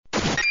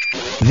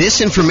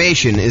This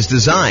information is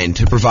designed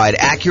to provide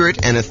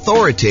accurate and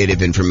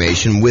authoritative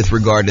information with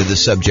regard to the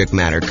subject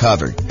matter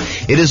covered.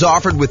 It is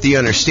offered with the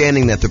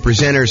understanding that the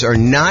presenters are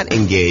not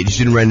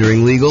engaged in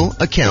rendering legal,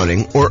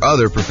 accounting, or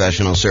other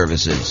professional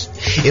services.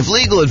 If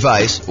legal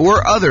advice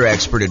or other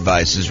expert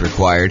advice is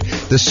required,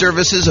 the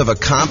services of a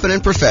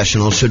competent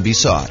professional should be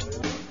sought.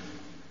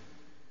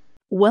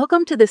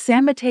 Welcome to the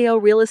San Mateo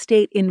Real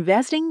Estate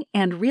Investing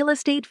and Real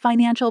Estate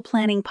Financial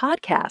Planning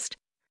Podcast.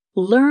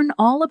 Learn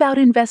all about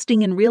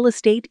investing in real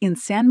estate in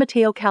San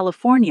Mateo,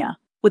 California,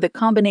 with a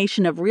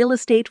combination of real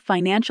estate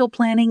financial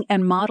planning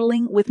and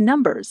modeling with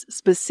numbers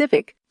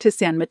specific to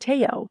San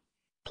Mateo,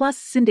 plus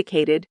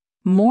syndicated,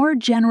 more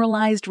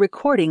generalized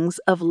recordings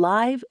of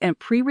live and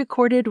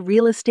pre-recorded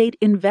real estate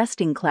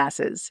investing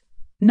classes,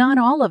 not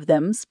all of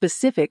them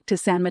specific to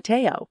San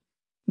Mateo.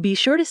 Be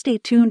sure to stay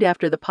tuned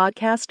after the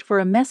podcast for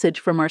a message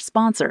from our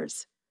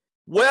sponsors.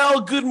 Well,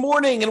 good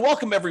morning and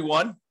welcome,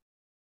 everyone.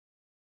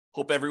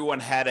 Hope everyone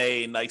had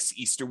a nice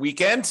Easter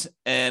weekend,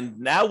 and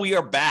now we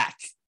are back.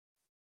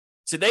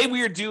 Today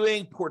we are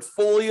doing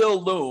Portfolio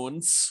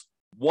Loans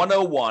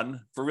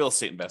 101 for real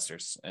estate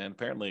investors, and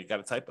apparently I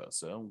got a typo,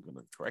 so I'm going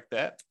to correct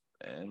that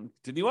and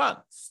continue on.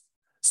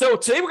 So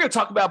today we're going to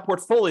talk about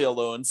portfolio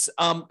loans.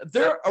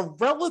 They're a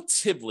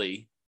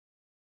relatively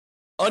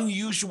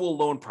unusual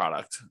loan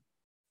product.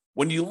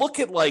 When you look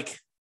at like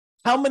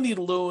how many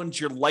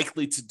loans you're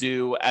likely to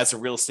do as a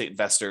real estate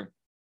investor,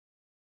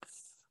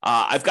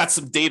 I've got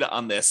some data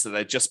on this that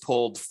I just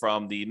pulled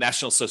from the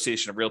National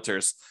Association of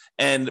Realtors,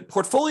 and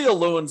portfolio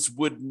loans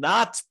would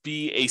not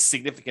be a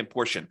significant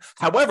portion.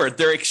 However,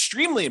 they're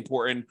extremely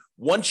important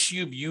once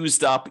you've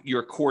used up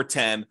your core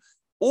 10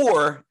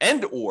 or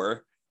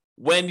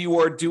when you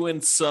are doing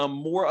some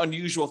more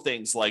unusual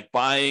things like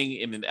buying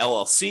in an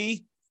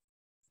LLC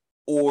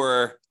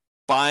or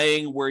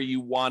buying where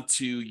you want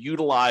to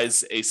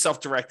utilize a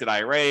self-directed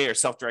IRA or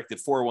self-directed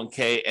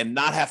 401k and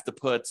not have to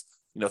put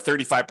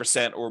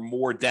 35% or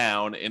more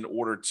down in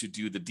order to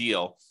do the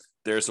deal.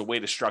 There's a way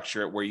to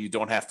structure it where you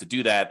don't have to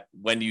do that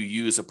when you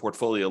use a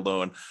portfolio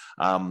loan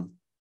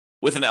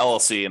with an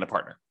LLC and a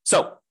partner.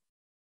 So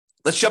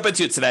let's jump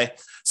into it today.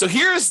 So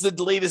here's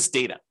the latest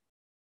data.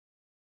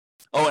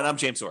 Oh, and I'm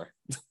James Orr,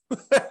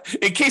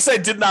 in case I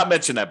did not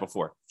mention that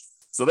before.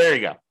 So there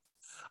you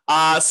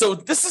go. So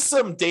this is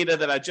some data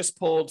that I just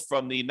pulled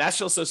from the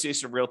National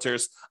Association of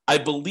Realtors. I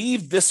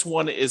believe this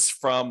one is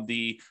from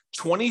the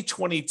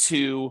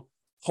 2022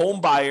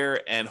 home buyer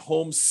and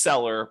home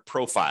seller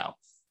profile.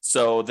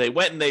 So they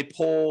went and they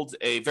polled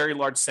a very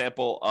large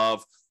sample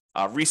of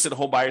recent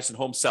home buyers and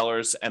home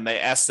sellers, and they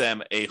asked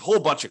them a whole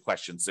bunch of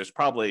questions. There's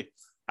probably,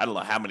 I don't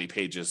know how many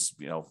pages,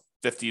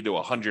 50 to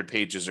 100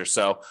 pages or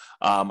so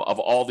of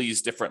all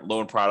these different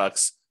loan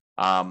products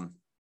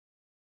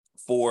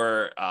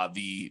for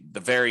the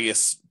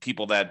various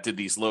people that did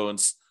these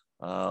loans.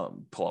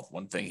 Pull up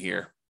one thing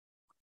here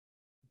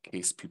in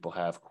case people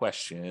have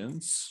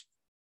questions.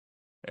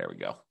 There we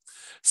go.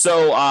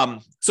 So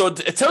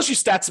it tells you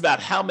stats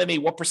about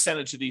what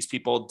percentage of these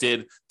people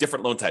did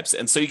different loan types.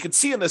 And so you can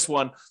see in this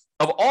one,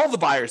 of all the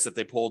buyers that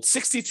they polled,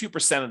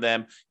 62% of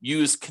them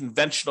used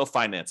conventional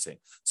financing.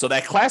 So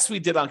that class we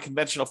did on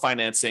conventional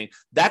financing,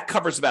 that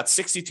covers about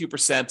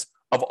 62%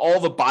 of all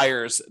the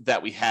buyers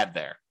that we had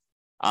there.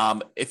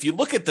 If you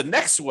look at the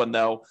next one,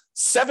 though,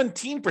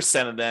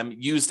 17% of them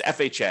used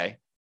FHA,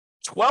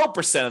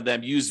 12% of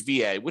them used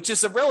VA, which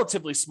is a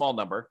relatively small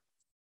number,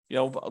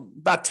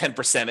 about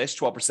 10%-ish,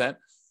 12%.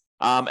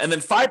 And then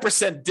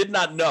 5% did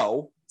not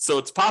know. So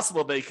it's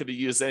possible they could have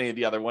used any of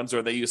the other ones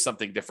or they used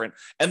something different.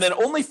 And then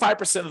only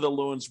 5% of the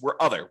loans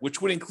were other, which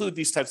would include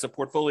these types of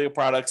portfolio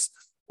products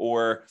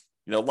or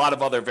a lot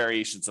of other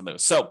variations on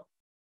those. So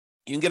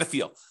you can get a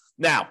feel.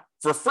 Now,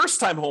 for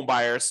first-time home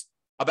buyers,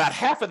 about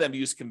half of them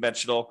used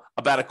conventional,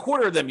 about a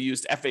quarter of them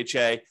used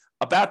FHA,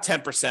 about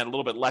 10%, a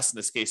little bit less in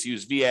this case,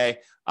 used VA,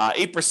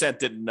 8%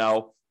 didn't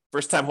know.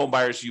 First-time home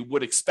buyers, you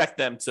would expect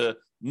them to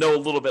know a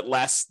little bit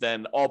less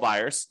than all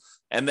buyers.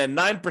 And then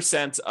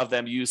 9% of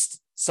them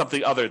used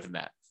something other than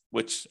that,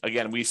 which,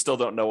 again, we still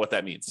don't know what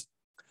that means.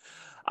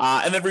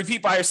 And then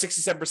repeat buyers,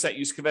 67%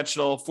 used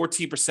conventional,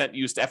 14%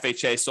 used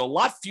FHA. So a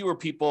lot fewer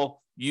people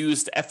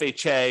used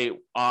FHA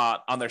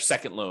on their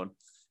second loan.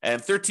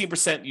 And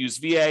 13%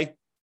 used VA.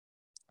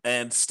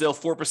 And still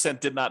 4%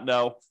 did not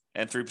know,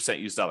 and 3%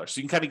 used dollars.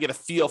 So you can kind of get a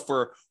feel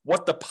for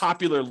what the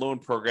popular loan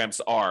programs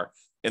are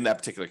in that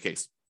particular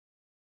case.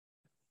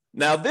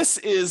 Now, this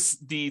is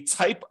the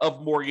type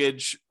of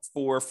mortgage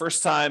for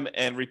first-time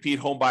and repeat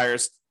home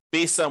buyers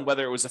based on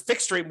whether it was a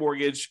fixed-rate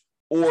mortgage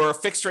or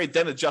fixed rate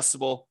then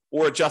adjustable,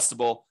 or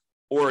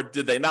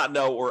did they not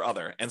know, or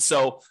other. And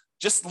so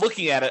just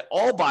looking at it,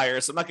 all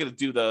buyers, I'm not going to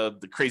do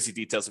the crazy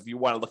details. If you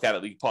want to look at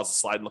it, you can pause the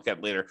slide and look at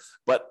it later.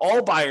 But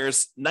all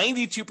buyers,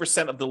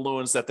 92% of the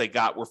loans that they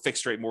got were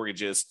fixed rate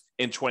mortgages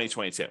in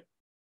 2022,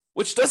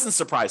 which doesn't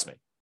surprise me.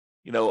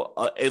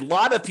 A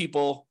lot of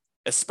people,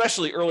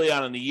 especially early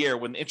on in the year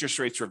when interest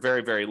rates were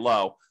very, very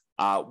low,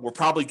 were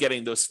probably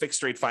getting those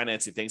fixed rate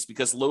financing things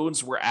because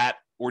loans were at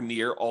or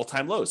near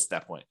all-time lows at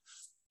that point.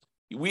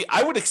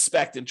 I would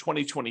expect in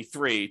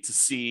 2023 to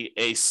see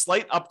a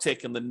slight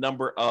uptick in the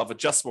number of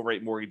adjustable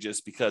rate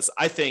mortgages, because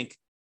I think,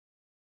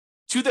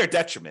 to their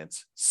detriment,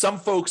 some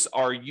folks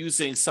are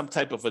using some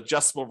type of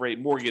adjustable rate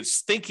mortgage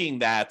thinking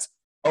that,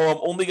 oh, I'm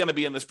only going to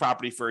be in this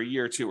property for a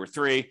year, 2 or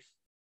 3,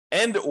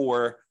 and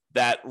or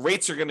that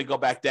rates are going to go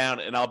back down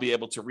and I'll be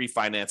able to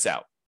refinance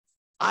out.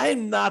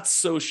 I'm not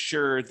so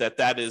sure that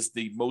that is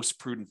the most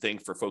prudent thing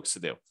for folks to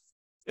do.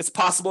 It's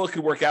possible it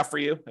could work out for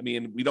you. I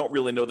mean, we don't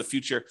really know the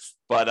future,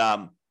 but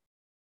I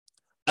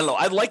don't know.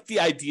 I like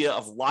the idea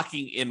of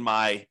locking in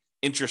my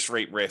interest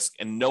rate risk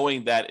and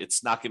knowing that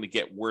it's not going to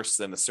get worse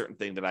than a certain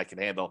thing that I can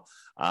handle.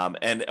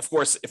 And of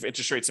course, if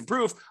interest rates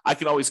improve, I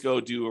can always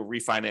go do a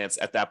refinance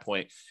at that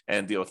point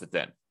and deal with it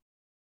then.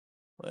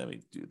 Let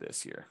me do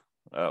this here.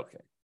 Okay.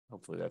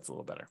 Hopefully that's a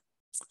little better.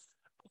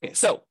 Okay.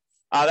 So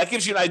that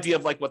gives you an idea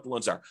of like what the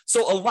loans are.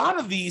 So a lot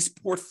of these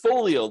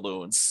portfolio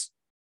loans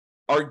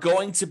are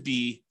going to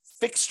be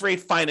fixed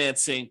rate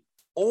financing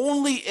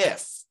only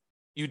if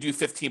you do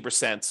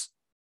 15%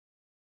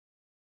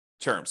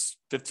 terms,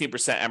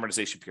 15%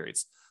 amortization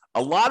periods.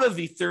 A lot of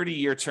the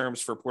 30-year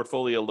terms for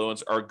portfolio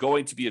loans are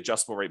going to be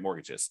adjustable rate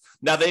mortgages.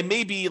 Now, they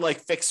may be like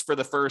fixed for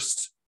the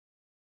first,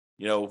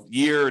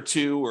 year or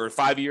 2 or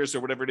 5 years or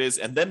whatever it is,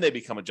 and then they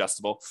become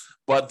adjustable.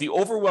 But the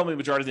overwhelming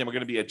majority of them are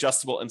going to be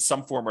adjustable in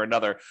some form or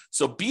another.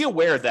 So be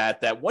aware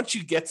that once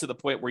you get to the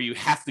point where you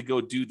have to go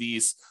do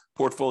these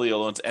portfolio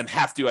loans, and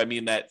have to, I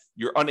mean that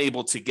you're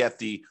unable to get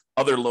the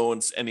other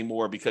loans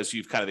anymore because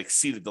you've kind of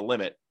exceeded the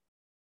limit,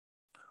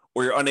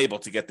 or you're unable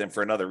to get them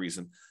for another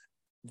reason,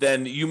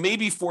 then you may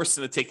be forced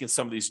into taking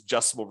some of these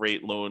adjustable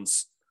rate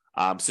loans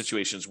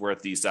situations where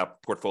these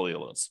portfolio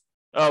loans.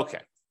 Okay.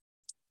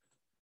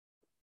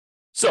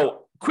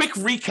 So quick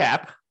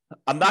recap.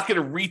 I'm not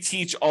going to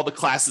reteach all the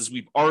classes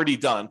we've already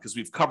done because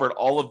we've covered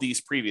all of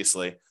these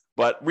previously,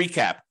 but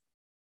recap.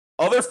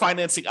 Other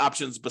financing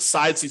options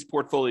besides these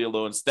portfolio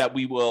loans that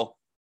we will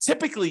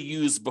typically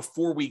use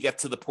before we get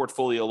to the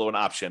portfolio loan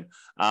option,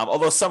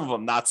 although some of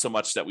them not so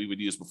much that we would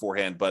use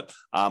beforehand, but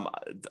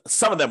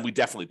some of them we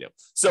definitely do.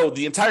 So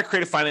the entire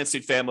creative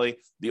financing family,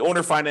 the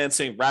owner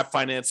financing, wrap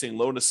financing,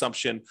 loan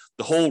assumption,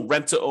 the whole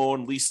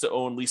rent-to-own, lease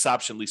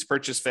option, lease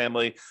purchase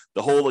family,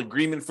 the whole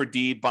agreement for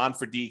deed, bond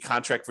for deed,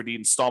 contract for deed,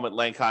 installment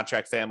land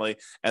contract family,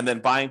 and then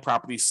buying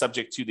properties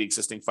subject to the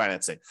existing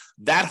financing.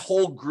 That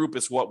whole group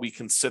is what we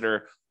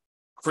consider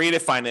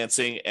creative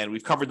financing, and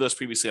we've covered those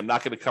previously. I'm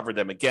not going to cover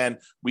them again.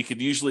 We could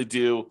usually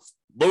do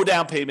low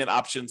down payment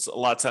options a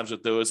lot of times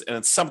with those, and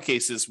in some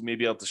cases, we may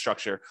be able to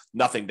structure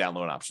nothing down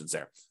loan options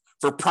there.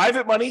 For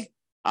private money,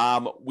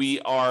 we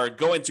are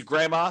going to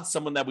grandma,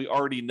 someone that we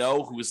already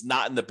know who is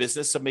not in the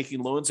business of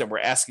making loans, and we're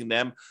asking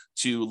them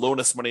to loan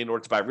us money in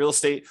order to buy real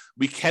estate.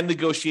 We can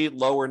negotiate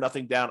low or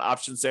nothing down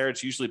options there.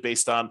 It's usually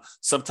based on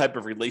some type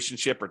of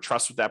relationship or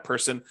trust with that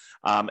person,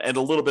 and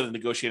a little bit of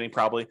negotiating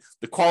probably.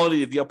 The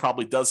quality of the deal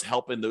probably does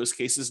help in those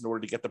cases in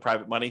order to get the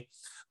private money.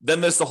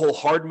 Then there's the whole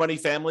hard money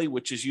family,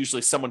 which is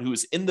usually someone who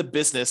is in the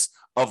business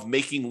of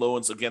making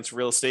loans against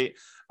real estate.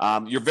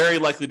 You're very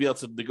likely to be able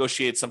to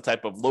negotiate some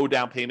type of low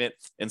down payment.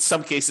 In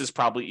some cases,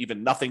 probably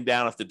even nothing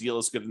down if the deal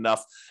is good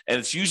enough. And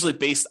it's usually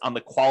based on the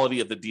quality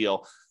of the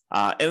deal.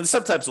 And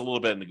sometimes a little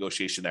bit of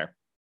negotiation there.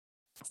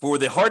 For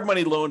the hard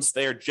money loans,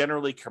 they are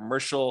generally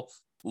commercial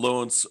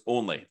loans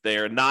only. They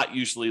are not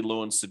usually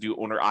loans to do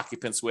owner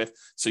occupants with.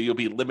 So you'll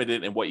be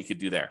limited in what you could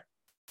do there.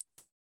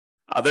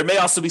 There may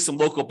also be some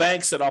local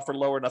banks that offer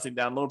low or nothing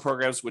down loan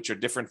programs, which are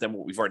different than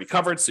what we've already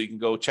covered. So you can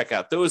go check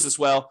out those as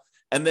well.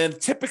 And then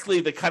typically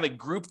the kind of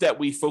group that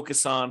we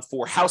focus on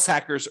for house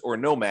hackers or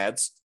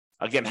nomads,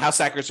 again, house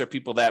hackers are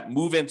people that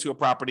move into a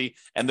property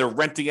and they're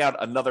renting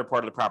out another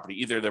part of the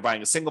property. Either they're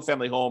buying a single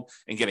family home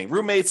and getting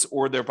roommates,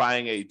 or they're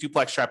buying a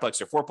duplex,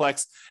 triplex, or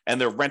fourplex, and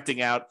they're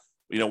renting out,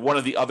 one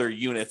of the other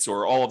units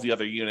or all of the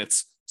other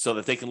units so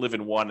that they can live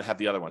in one and have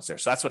the other ones there.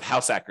 So that's what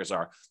house hackers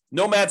are.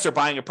 Nomads are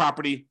buying a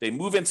property. They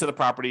move into the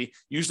property,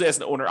 usually as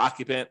an owner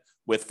occupant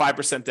with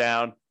 5%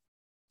 down,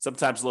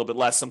 sometimes a little bit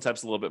less,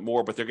 sometimes a little bit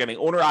more, but they're getting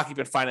owner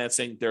occupant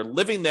financing. They're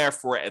living there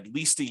for at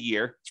least a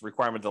year. It's a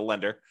requirement of the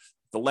lender.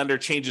 The lender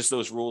changes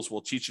those rules.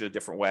 We'll teach it a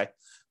different way,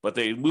 but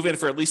they move in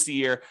for at least a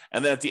year.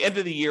 And then at the end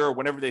of the year, or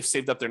whenever they've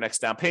saved up their next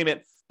down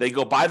payment, they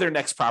go buy their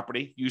next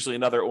property, usually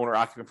another owner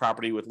occupant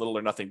property with little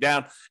or nothing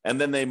down. And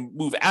then they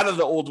move out of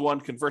the old one,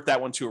 convert that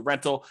one to a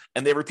rental,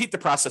 and they repeat the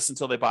process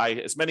until they buy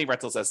as many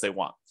rentals as they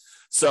want.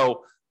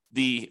 So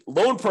the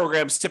loan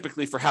programs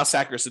typically for house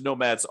hackers and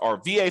nomads are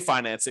VA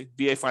financing.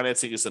 VA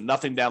financing is a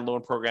nothing down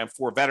loan program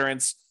for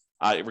veterans.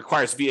 It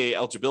requires VA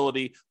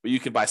eligibility, but you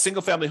can buy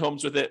single family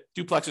homes with it,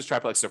 duplexes,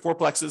 triplexes, or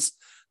fourplexes.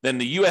 Then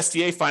the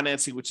USDA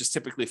financing, which is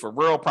typically for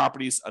rural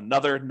properties,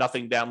 another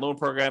nothing down loan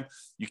program.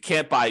 You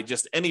can't buy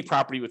just any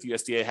property with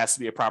USDA. It has to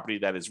be a property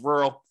that is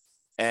rural,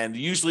 and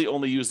usually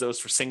only use those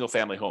for single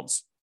family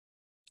homes.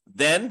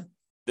 Then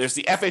there's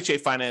the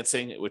FHA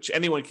financing, which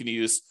anyone can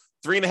use.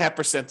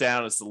 3.5%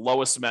 down is the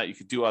lowest amount you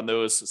could do on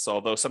those. So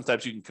although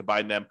sometimes you can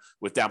combine them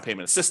with down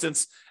payment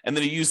assistance, and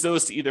then you use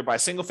those to either buy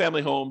single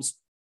family homes,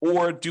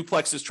 or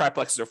duplexes,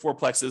 triplexes, or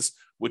fourplexes,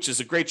 which is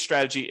a great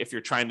strategy if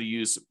you're trying to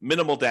use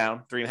minimal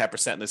down,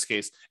 3.5% in this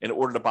case, in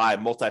order to buy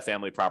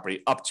multifamily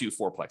property up to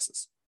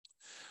fourplexes.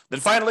 Then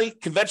finally,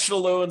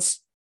 conventional loans,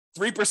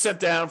 3%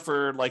 down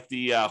for like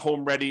the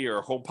Home Ready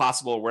or Home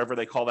Possible, or wherever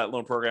they call that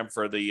loan program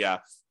for the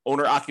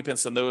owner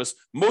occupants on those.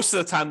 Most of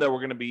the time, though, we're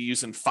going to be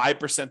using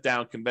 5%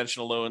 down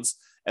conventional loans.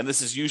 And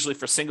this is usually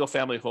for single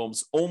family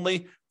homes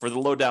only. For the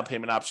low down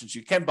payment options,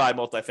 you can buy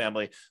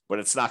multifamily, but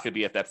it's not going to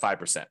be at that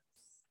 5%.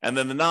 And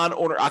then the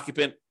non-owner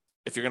occupant,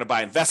 if you're going to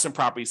buy investment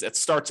properties, it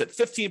starts at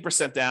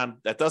 15% down.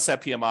 That does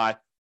have PMI,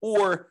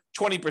 or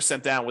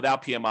 20% down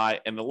without PMI.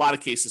 And in a lot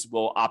of cases,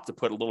 we'll opt to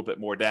put a little bit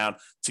more down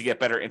to get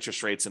better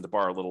interest rates and to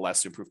borrow a little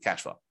less to improve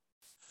cash flow.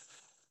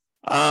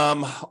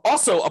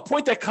 Also, a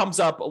point that comes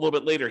up a little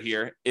bit later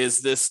here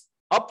is this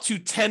up to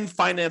 10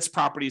 finance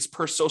properties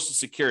per Social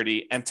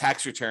Security and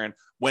tax return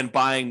when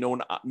buying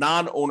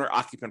non-owner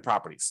occupant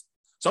properties.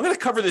 So I'm going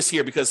to cover this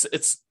here because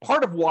it's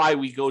part of why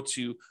we go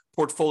to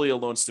portfolio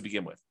loans to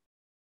begin with.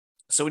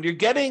 So when you're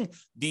getting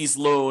these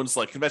loans,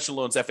 like conventional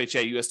loans,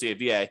 FHA, USDA,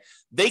 VA,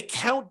 they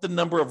count the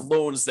number of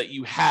loans that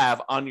you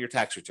have on your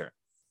tax return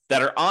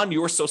that are on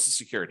your Social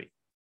Security.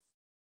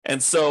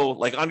 And so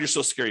like on your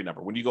Social Security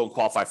number, when you go and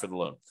qualify for the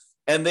loan.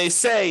 And they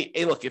say,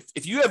 hey, look,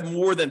 if you have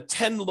more than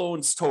 10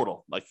 loans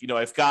total, like,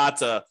 I've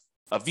got a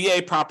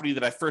VA property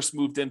that I first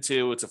moved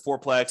into. It's a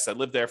fourplex. I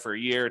lived there for a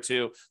year or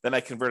two. Then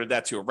I converted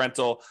that to a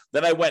rental.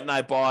 Then I went and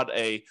I bought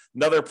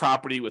another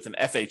property with an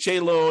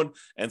FHA loan.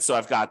 And so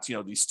I've got,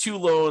 these 2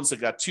 loans. I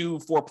got 2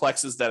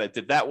 fourplexes that I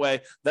did that way.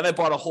 Then I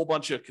bought a whole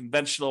bunch of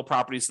conventional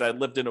properties that I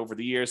lived in over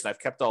the years, and I've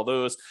kept all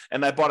those.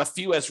 And I bought a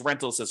few as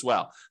rentals as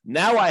well.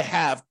 Now I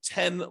have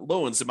 10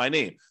 loans in my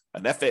name.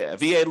 A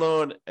VA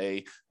loan,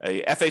 a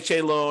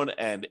FHA loan,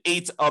 and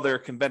 8 other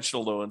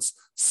conventional loans,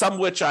 some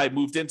which I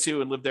moved into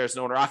and lived there as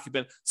an owner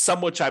occupant, some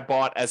which I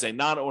bought as a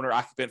non-owner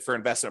occupant for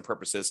investment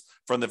purposes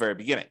from the very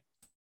beginning.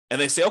 And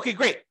they say, okay,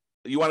 great.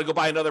 You want to go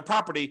buy another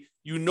property.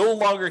 You no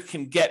longer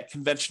can get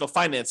conventional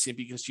financing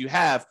because you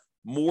have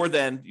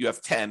 10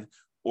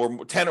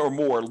 or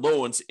more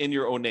loans in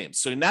your own name.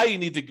 So now you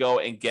need to go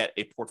and get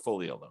a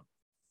portfolio loan.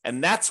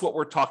 And that's what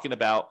we're talking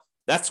about.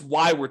 That's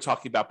why we're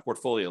talking about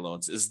portfolio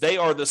loans, is they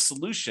are the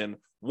solution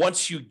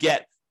once you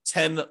get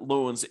 10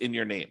 loans in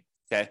your name,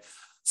 okay?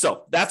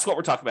 So that's what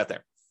we're talking about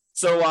there.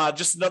 So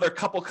just another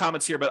couple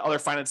comments here about other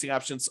financing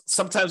options.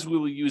 Sometimes we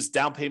will use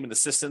down payment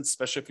assistance,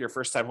 especially if you're a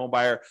first-time home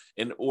buyer,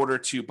 in order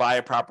to buy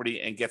a property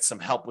and get some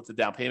help with the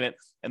down payment.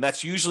 And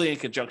that's usually in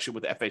conjunction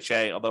with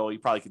FHA, although you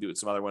probably could do it with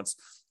some other ones.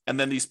 And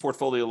then these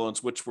portfolio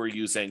loans, which we're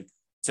using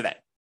today.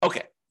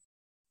 Okay,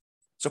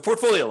 so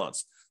portfolio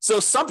loans. So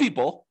some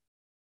people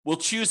will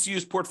choose to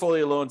use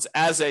portfolio loans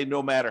as a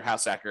nomad or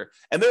house hacker,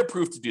 and they're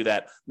approved to do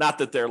that. Not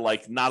that they're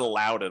like not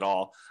allowed at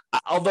all.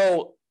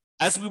 Although,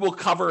 as we will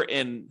cover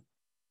in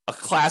a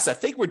class I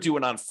think we're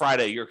doing on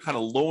Friday, your kind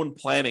of loan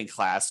planning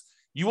class,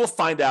 you will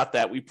find out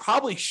that we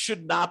probably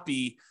should not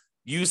be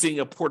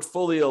using a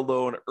portfolio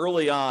loan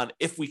early on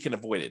if we can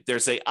avoid it.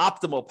 There's a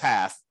optimal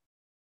path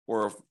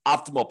or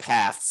optimal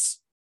paths,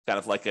 kind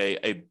of like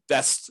a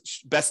best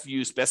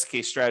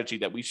case strategy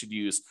that we should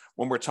use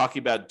when we're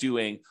talking about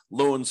doing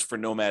loans for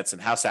nomads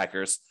and house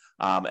hackers.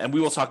 And we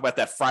will talk about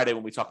that Friday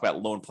when we talk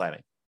about loan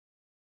planning.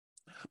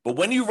 But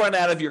when you run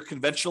out of your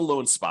conventional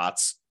loan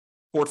spots,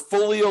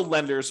 portfolio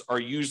lenders are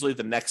usually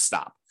the next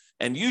stop.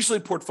 And usually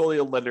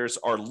portfolio lenders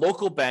are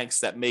local banks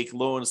that make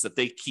loans that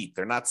they keep.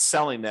 They're not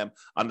selling them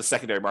on the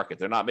secondary market.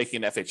 They're not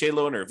making an FHA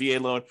loan or a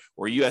VA loan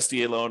or a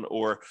USDA loan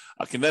or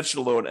a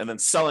conventional loan and then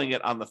selling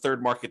it on the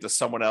third market to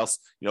someone else,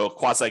 a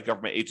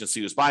quasi-government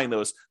agency who's buying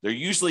those. They're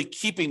usually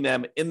keeping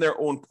them in their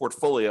own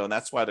portfolio, and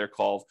that's why they're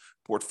called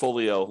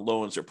portfolio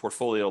loans or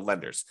portfolio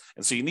lenders.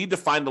 And so you need to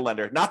find the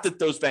lender. Not that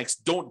those banks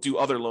don't do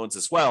other loans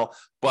as well,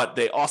 but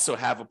they also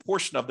have a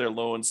portion of their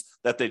loans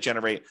that they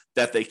generate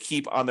that they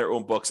keep on their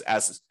own books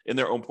as in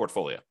their own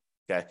portfolio.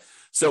 Okay.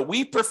 So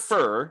we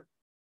prefer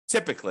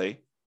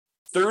typically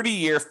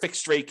 30-year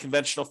fixed rate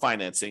conventional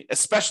financing,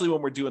 especially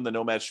when we're doing the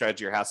nomad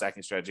strategy or house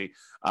hacking strategy,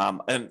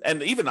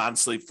 and even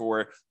honestly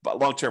for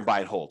long-term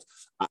buy and hold.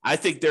 I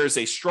think there's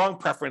a strong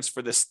preference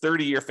for this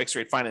 30-year fixed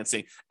rate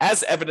financing,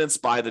 as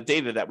evidenced by the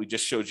data that we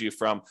just showed you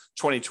from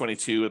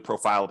 2022 with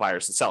profile of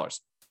buyers and sellers.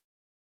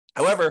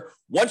 However,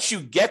 once you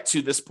get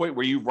to this point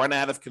where you run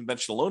out of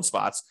conventional loan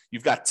spots,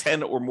 you've got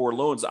 10 or more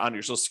loans on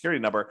your Social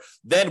Security number,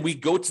 then we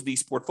go to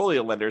these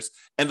portfolio lenders.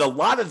 And a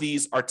lot of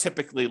these are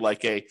typically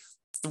like a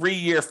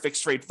 3-year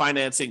fixed rate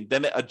financing,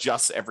 then it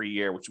adjusts every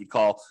year, which we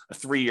call a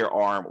 3-year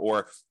ARM,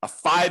 or a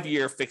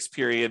 5-year fixed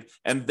period,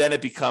 and then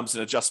it becomes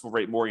an adjustable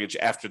rate mortgage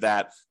after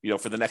that,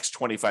 for the next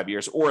 25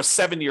 years, or a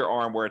 7-year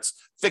ARM where it's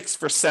fixed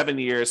for 7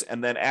 years,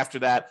 and then after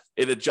that,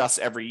 it adjusts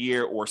every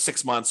year or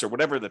 6 months or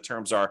whatever the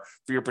terms are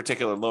for your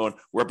particular loan,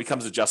 where it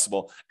becomes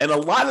adjustable. And a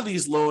lot of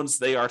these loans,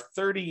 they are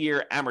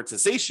 30-year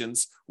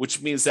amortizations, which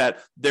means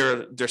that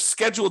they're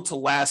scheduled to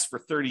last for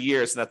 30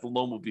 years and that the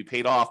loan will be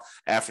paid off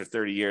after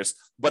 30 years.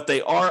 But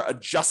they are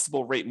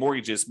adjustable rate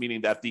mortgages,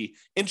 meaning that the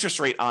interest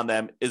rate on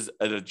them is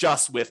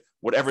adjust with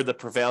whatever the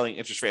prevailing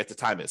interest rate at the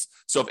time is.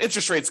 So if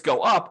interest rates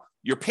go up,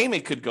 your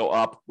payment could go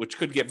up, which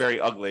could get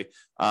very ugly.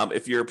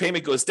 If your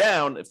payment goes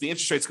down, if the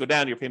interest rates go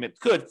down, your payment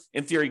could,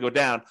 in theory, go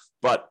down.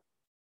 But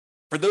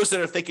for those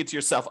that are thinking to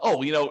yourself,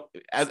 oh,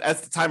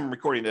 at the time I'm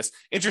recording this,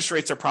 interest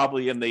rates are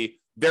probably in the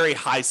very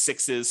high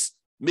sixes,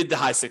 mid to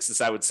high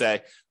sixes, I would say,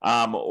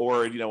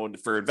 or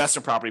for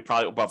investment property,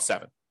 probably above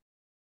 7.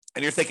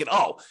 And you're thinking,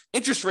 oh,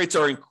 interest rates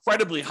are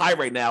incredibly high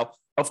right now.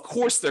 Of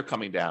course they're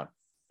coming down.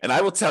 And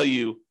I will tell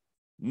you,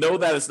 no,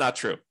 that is not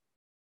true.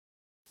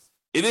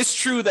 It is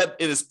true that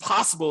it is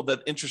possible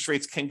that interest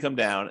rates can come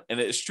down, and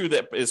it is true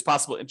that it is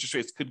possible interest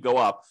rates could go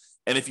up.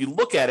 And if you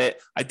look at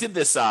it, I did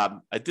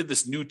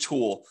this new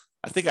tool.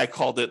 I think I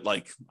called it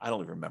I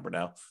don't even remember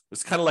now. It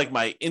was kind of like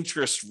my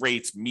interest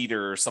rates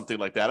meter or something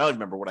like that. I don't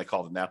remember what I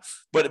called it now.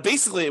 But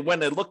basically,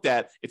 when I looked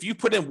at, if you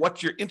put in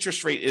what your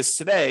interest rate is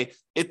today,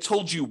 it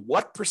told you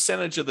what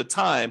percentage of the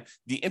time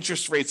the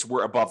interest rates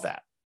were above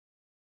that.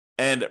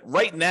 And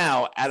right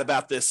now, at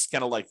about this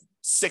kind of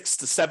 6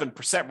 to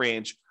 7%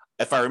 range,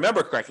 if I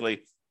remember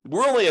correctly,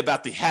 we're only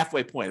about the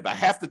halfway point. About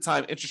half the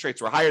time interest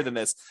rates were higher than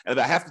this, and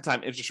about half the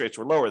time interest rates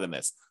were lower than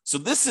this. So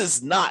this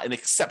is not an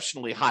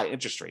exceptionally high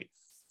interest rate.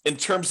 In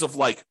terms of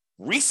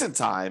recent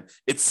time,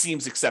 it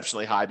seems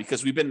exceptionally high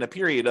because we've been in a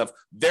period of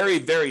very,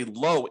 very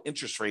low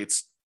interest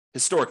rates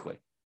historically.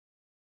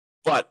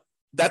 But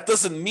that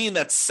doesn't mean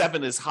that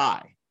 7 is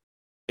high.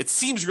 It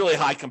seems really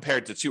high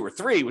compared to 2 or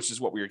 3, which is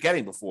what we were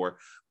getting before,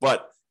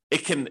 but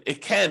it can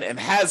and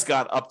has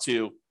got up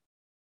to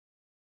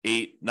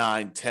 8,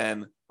 9,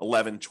 10,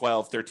 11,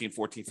 12, 13,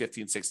 14,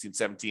 15, 16,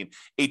 17,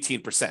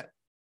 18%.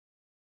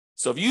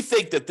 So if you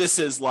think that this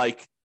is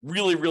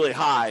really, really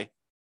high,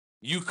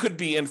 you could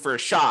be in for a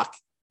shock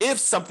if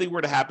something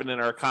were to happen in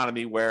our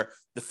economy where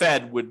the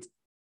Fed would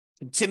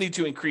continue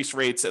to increase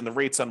rates and the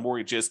rates on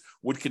mortgages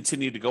would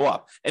continue to go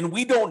up. And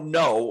we don't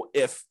know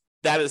if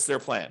that is their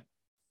plan.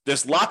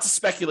 There's lots of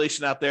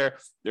speculation out there.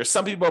 There's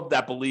some people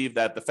that believe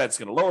that the Fed's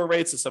going to lower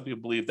rates, and some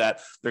people believe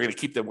that they're going to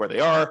keep them where they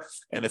are.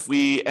 And if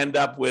we end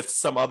up with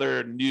some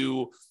other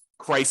new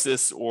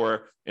crisis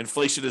or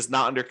inflation is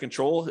not under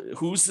control,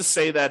 who's to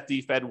say that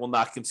the Fed will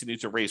not continue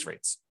to raise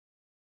rates?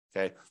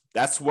 Okay,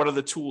 that's one of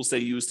the tools they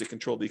use to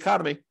control the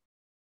economy.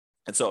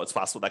 And so it's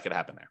possible that could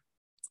happen there.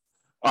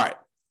 All right.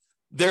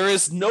 There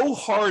is no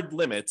hard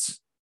limit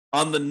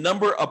on the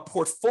number of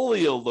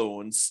portfolio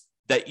loans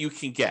that you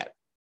can get,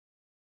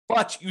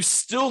 but you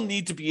still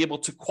need to be able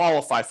to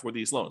qualify for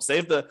these loans. They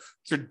have the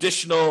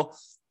traditional,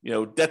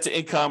 debt to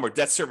income or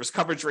debt service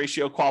coverage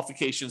ratio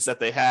qualifications that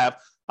they have.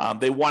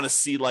 They want to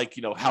see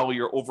how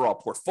your overall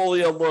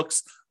portfolio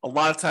looks. A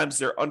lot of times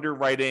their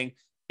underwriting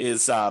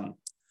is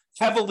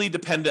heavily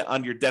dependent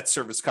on your debt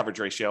service coverage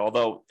ratio,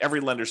 although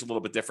every lender is a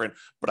little bit different,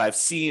 but I've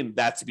seen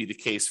that to be the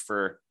case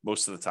for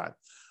most of the time.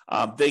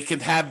 They can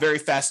have very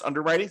fast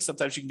underwriting.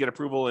 Sometimes you can get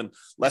approval in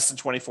less than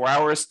 24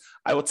 hours.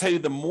 I will tell you,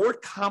 the more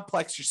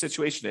complex your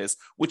situation is,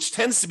 which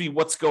tends to be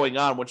what's going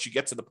on once you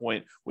get to the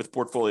point with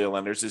portfolio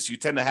lenders, is you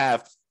tend to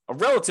have a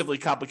relatively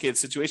complicated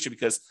situation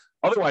because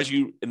otherwise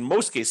you, in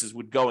most cases,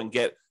 would go and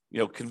get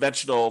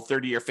conventional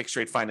 30-year fixed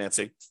rate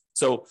financing.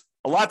 So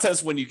a lot of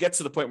times when you get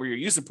to the point where you're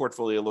using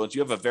portfolio loans, you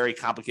have a very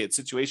complicated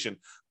situation.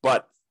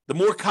 But the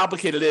more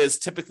complicated it is,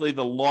 typically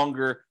the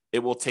longer it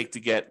will take to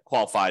get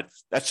qualified.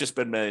 That's just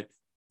been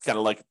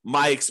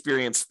my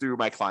experience through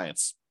my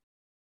clients.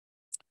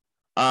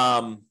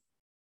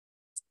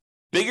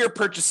 Bigger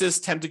purchases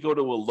tend to go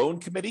to a loan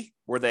committee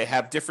where they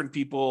have different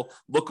people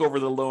look over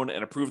the loan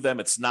and approve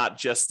them. It's not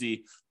just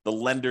the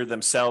lender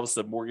themselves,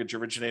 the mortgage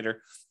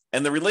originator.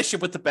 And the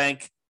relationship with the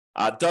bank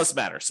does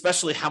matter,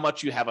 especially how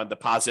much you have on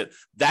deposit.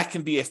 That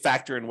can be a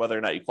factor in whether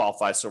or not you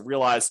qualify. So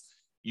realize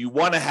you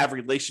want to have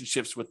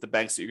relationships with the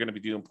banks that you're going to be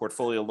doing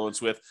portfolio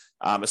loans with,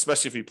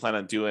 especially if you plan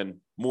on doing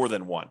more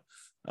than one.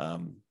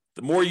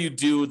 The more you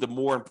do, the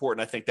more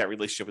important I think that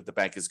relationship with the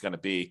bank is going to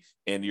be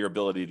in your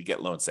ability to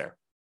get loans there.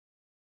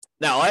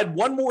 Now, I had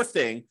one more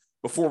thing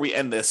before we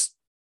end this,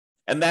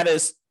 and that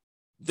is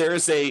there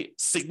is a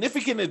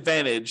significant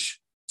advantage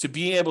to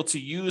being able to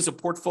use a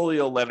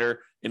portfolio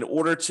lender in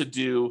order to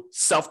do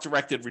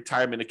self-directed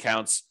retirement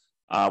accounts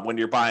when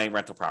you're buying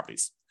rental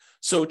properties.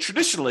 So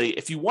traditionally,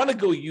 if you want to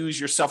go use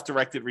your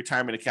self-directed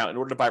retirement account in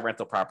order to buy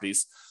rental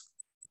properties,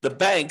 the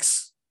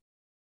banks,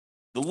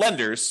 the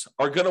lenders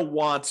are going to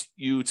want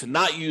you to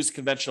not use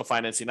conventional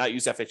financing, not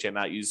use FHA,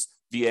 not use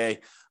VA,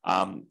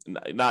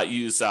 not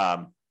use,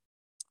 I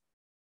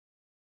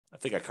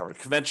think I covered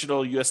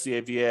conventional,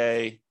 USDA,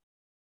 VA,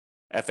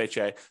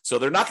 FHA. So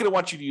they're not going to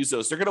want you to use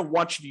those. They're going to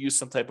want you to use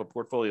some type of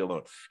portfolio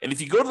loan. And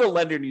if you go to the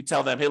lender and you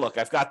tell them, hey, look,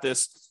 I've got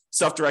this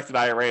self-directed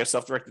IRA or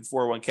self-directed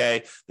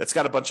 401k that's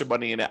got a bunch of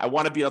money in it. I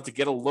want to be able to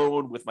get a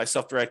loan with my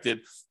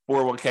self-directed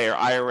 401k or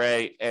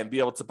IRA and be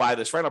able to buy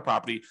this rental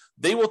property.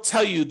 They will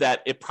tell you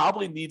that it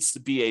probably needs to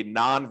be a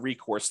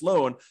non-recourse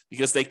loan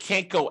because they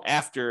can't go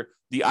after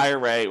the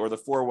IRA or the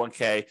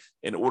 401k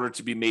in order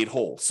to be made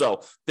whole.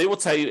 So they will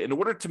tell you, in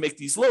order to make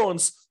these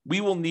loans,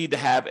 we will need to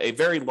have a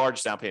very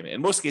large down payment.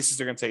 In most cases,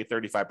 they're going to take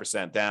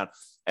 35% down.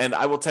 And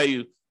I will tell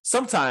you,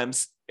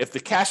 sometimes if the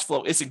cash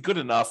flow isn't good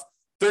enough,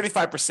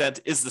 35%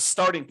 is the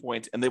starting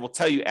point, and they will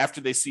tell you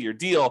after they see your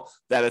deal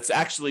that it's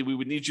actually, we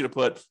would need you to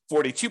put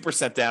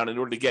 42% down in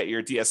order to get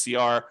your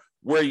DSCR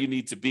where you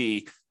need to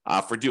be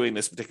for doing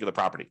this particular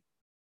property.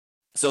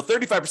 So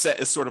 35%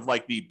 is sort of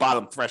like the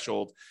bottom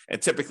threshold,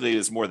 and typically it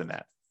is more than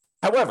that.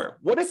 However,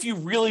 what if you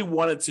really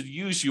wanted to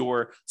use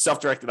your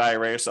self-directed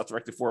IRA or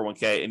self-directed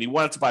 401k and you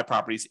wanted to buy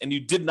properties and you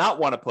did not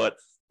want to put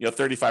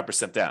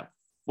 35% down?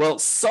 Well,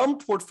 some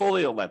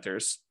portfolio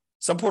lenders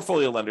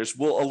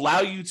will allow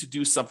you to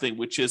do something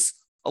which is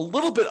a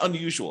little bit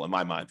unusual in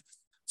my mind.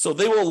 So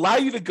they will allow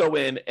you to go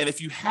in, and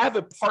if you have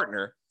a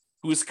partner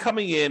who is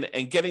coming in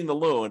and getting the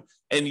loan,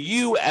 and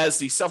you as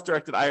the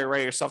self-directed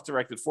IRA or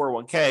self-directed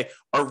 401k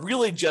are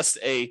really just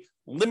a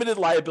limited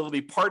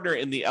liability partner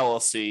in the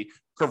LLC,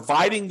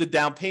 providing the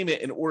down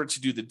payment in order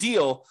to do the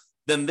deal,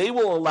 then they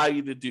will allow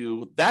you to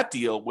do that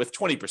deal with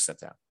 20%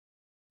 down.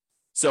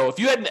 So if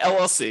you had an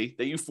LLC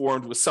that you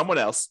formed with someone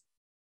else,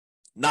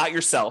 not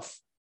yourself,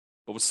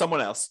 but with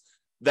someone else,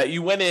 that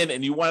you went in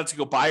and you wanted to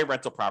go buy a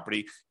rental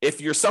property,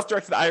 if your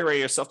self-directed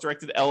IRA or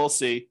self-directed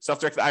LLC,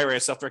 self-directed IRA or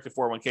self-directed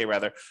 401k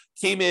rather,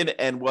 came in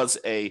and was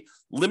a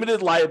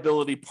limited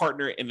liability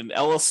partner in an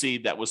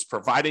LLC that was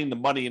providing the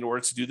money in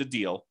order to do the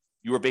deal,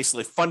 you were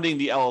basically funding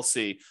the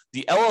LLC.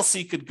 The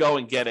LLC could go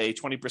and get a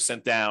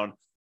 20% down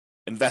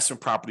investment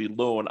property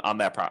loan on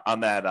the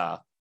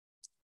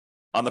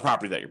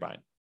property that you're buying.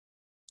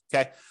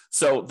 Okay,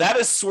 so that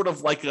is sort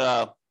of like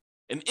an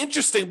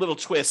interesting little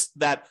twist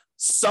that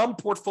some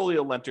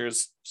portfolio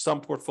lenders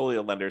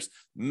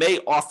may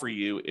offer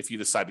you if you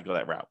decide to go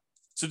that route.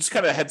 So just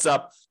kind of a heads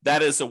up,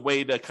 that is a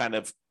way to kind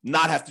of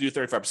not have to do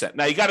 35%.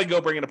 Now you got to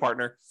go bring in a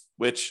partner,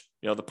 which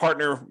the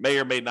partner may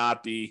or may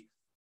not be,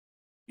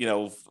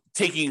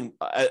 taking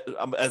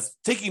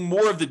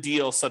more of the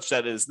deal such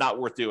that it is not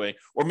worth doing,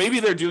 or maybe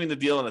they're doing the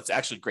deal and it's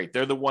actually great.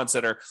 They're the ones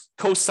that are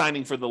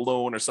co-signing for the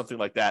loan or something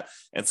like that,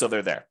 and so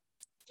they're there.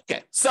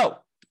 Okay, so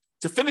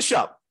to finish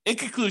up, in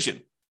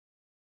conclusion,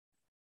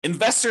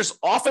 investors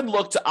often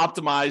look to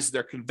optimize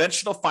their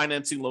conventional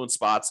financing loan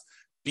spots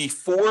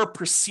before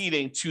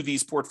proceeding to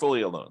these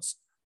portfolio loans.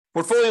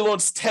 Portfolio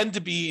loans tend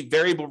to be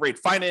variable rate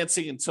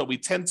financing, and so we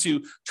tend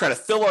to try to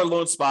fill our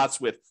loan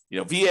spots with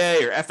VA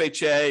or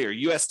FHA or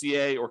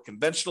USDA or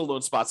conventional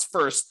loan spots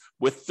first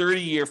with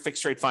 30-year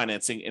fixed rate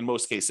financing in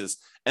most cases.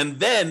 And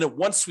then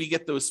once we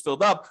get those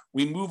filled up,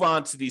 we move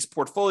on to these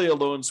portfolio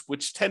loans,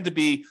 which tend to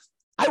be,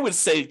 I would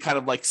say, kind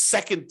of like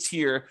second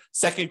tier,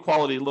 second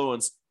quality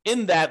loans,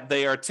 in that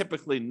they are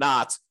typically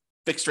not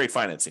fixed rate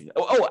financing.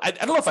 I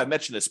don't know if I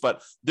mentioned this,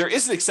 but there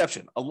is an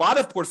exception. A lot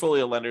of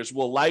portfolio lenders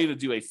will allow you to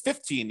do a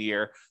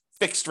 15-year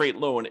fixed rate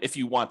loan if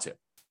you want to.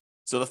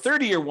 So the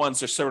 30-year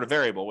ones are sort of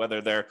variable,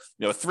 whether they're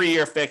a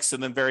 3-year fixed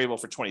and then variable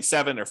for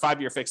 27, or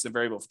 5-year fixed and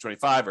variable for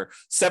 25, or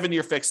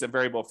 7-year fixed and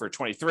variable for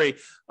 23.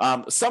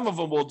 Some of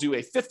them will do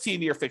a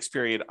 15-year fixed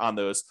period on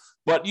those,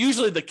 but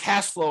usually the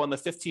cash flow on the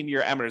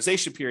 15-year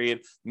amortization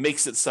period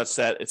makes it such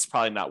that it's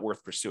probably not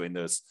worth pursuing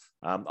those.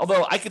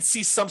 Although I could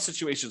see some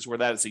situations where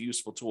that is a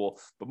useful tool,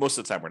 but most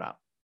of the time we're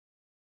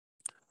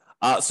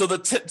not. So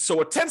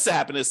what tends to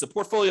happen is the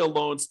portfolio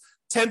loans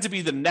tend to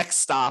be the next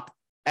stop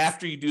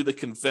after you do the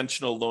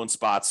conventional loan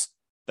spots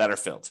that are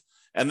filled.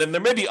 And then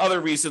there may be other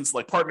reasons,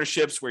 like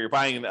partnerships where you're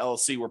buying an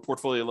LLC where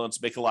portfolio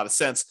loans make a lot of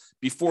sense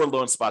before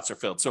loan spots are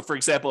filled. So for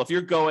example, if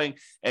you're going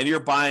and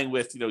you're buying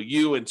with,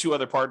 you and 2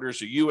 other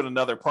partners, or you and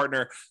another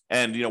partner,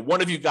 and,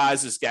 one of you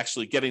guys is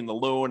actually getting the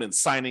loan and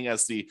signing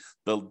as the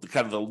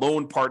kind of the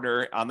loan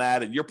partner on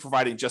that, and you're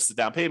providing just the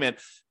down payment,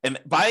 and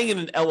buying in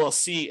an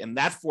LLC in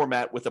that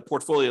format with a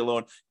portfolio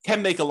loan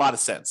can make a lot of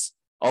sense.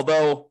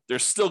 Although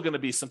there's still going to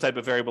be some type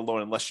of variable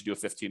loan unless you do a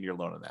 15-year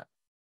loan on that.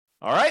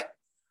 All right.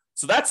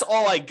 So that's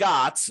all I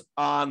got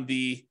on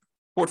the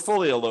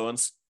portfolio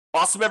loans.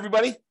 Awesome,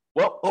 everybody.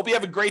 Well, hope you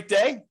have a great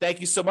day.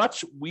 Thank you so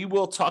much. We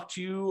will talk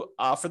to you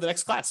for the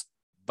next class.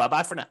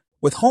 Bye-bye for now.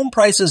 With home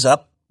prices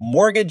up,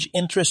 mortgage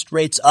interest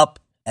rates up,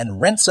 and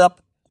rents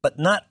up, but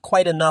not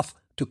quite enough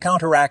to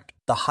counteract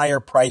the higher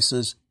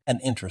prices and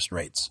interest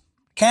rates.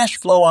 Cash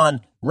flow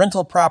on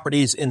rental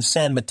properties in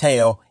San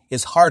Mateo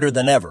is harder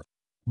than ever.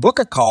 Book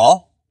a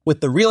call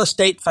with the Real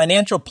Estate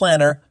Financial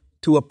Planner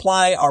to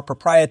apply our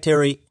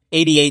proprietary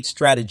 88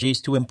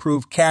 strategies to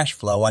improve cash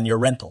flow on your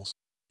rentals.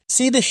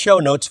 See the show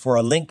notes for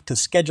a link to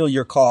schedule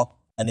your call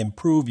and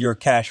improve your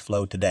cash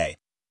flow today.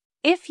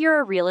 If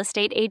you're a real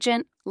estate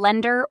agent,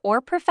 lender,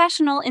 or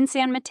professional in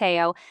San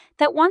Mateo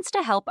that wants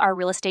to help our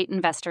real estate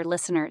investor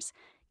listeners,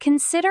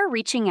 consider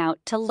reaching out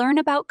to learn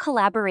about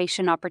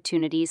collaboration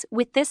opportunities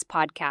with this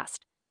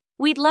podcast.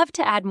 We'd love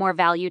to add more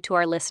value to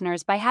our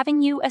listeners by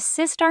having you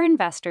assist our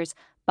investors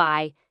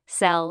buy,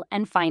 sell,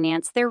 and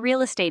finance their real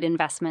estate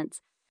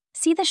investments.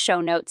 See the show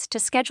notes to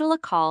schedule a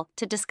call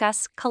to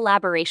discuss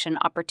collaboration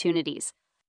opportunities.